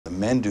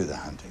Men do the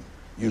hunting.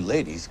 You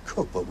ladies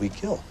cook what we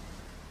kill.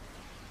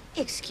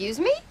 Excuse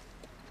me?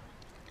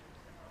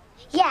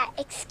 Yeah,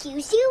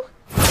 excuse you?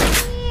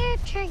 Here,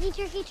 turkey,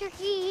 turkey,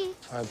 turkey.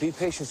 All right, be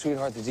patient,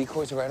 sweetheart. The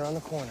decoys are right around the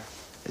corner.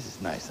 This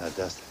is nice, huh,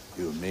 Dust?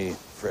 You and me,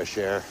 fresh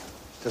air,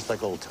 just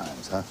like old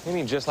times, huh? You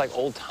mean just like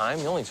old time?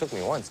 You only took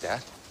me once,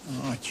 Dad.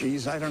 Oh,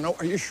 geez, I don't know.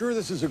 Are you sure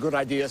this is a good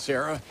idea,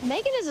 Sarah?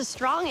 Megan is a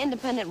strong,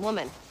 independent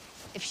woman.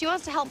 If she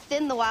wants to help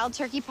thin the wild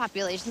turkey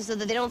population so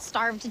that they don't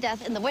starve to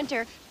death in the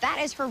winter, that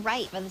is her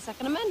right by the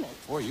Second Amendment.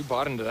 Boy, you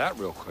bought into that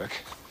real quick.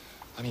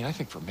 I mean, I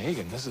think for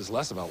Megan, this is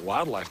less about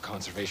wildlife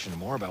conservation and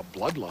more about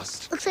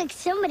bloodlust. Looks like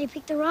somebody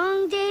picked the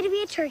wrong day to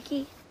be a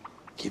turkey.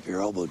 Keep your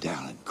elbow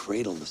down and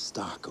cradle the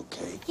stock,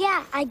 okay?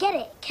 Yeah, I get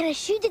it. Can I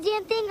shoot the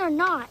damn thing or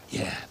not?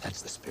 Yeah,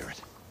 that's the spirit.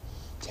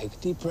 Take a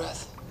deep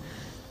breath,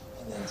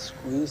 and then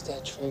squeeze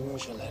that trigger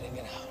as you're letting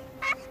it out.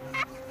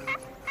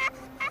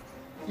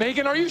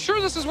 Megan, are you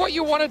sure this is what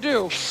you want to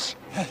do?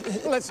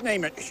 Let's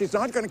name it. She's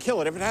not going to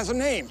kill it if it has a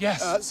name.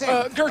 Yes.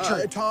 Sam.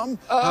 Gertrude. Tom.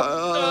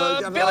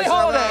 Billie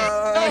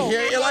Holiday.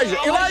 Here, Elijah.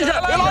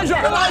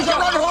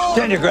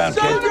 Stand your ground,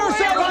 kid. Save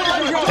yourself,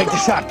 Elijah. Take the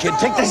shot, kid.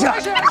 Take the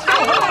shot.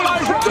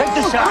 Take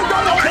the shot.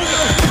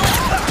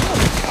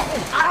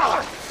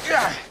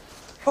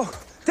 Oh,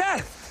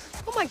 Dad!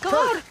 Oh, my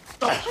God.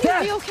 Honey,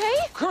 are you okay?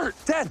 Kurt!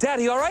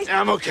 Dad, you all right?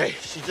 I'm okay.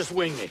 She just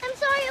winged me. I'm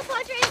sorry,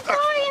 Padre. I'm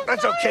sorry.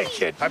 That's okay,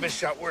 kid. I've been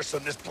shot worse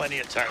than this plenty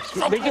of times.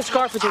 Make your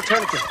scarf with your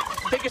tourniquet.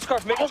 Take your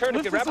scarf, make a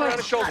tourniquet, wrap it around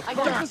his shoulder. I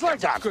got His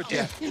legs. Good,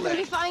 Dad. You're gonna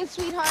be fine,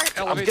 sweetheart.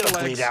 I'm Elevate gonna the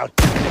legs. bleed out.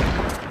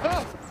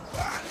 Oh.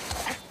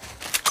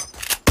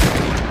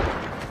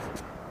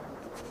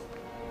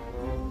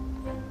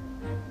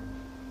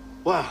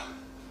 Wow.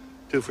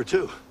 2 for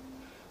 2.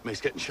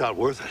 Makes getting shot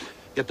worth it.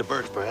 Get the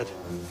birch, Brad.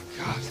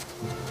 God.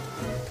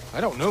 I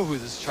don't know who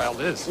this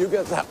child is. You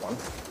get that one.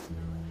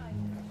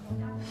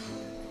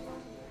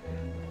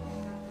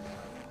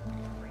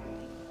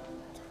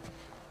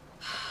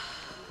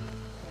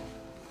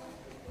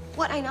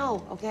 What? I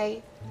know,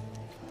 okay?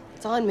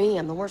 It's on me.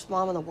 I'm the worst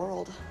mom in the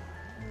world.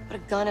 Put a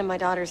gun in my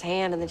daughter's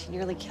hand and then she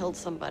nearly killed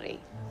somebody.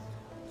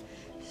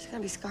 She's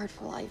gonna be scarred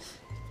for life.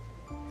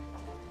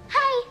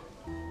 Hi.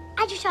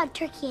 I just shot a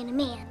turkey and a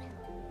man.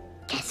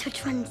 Guess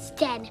which one's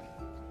dead?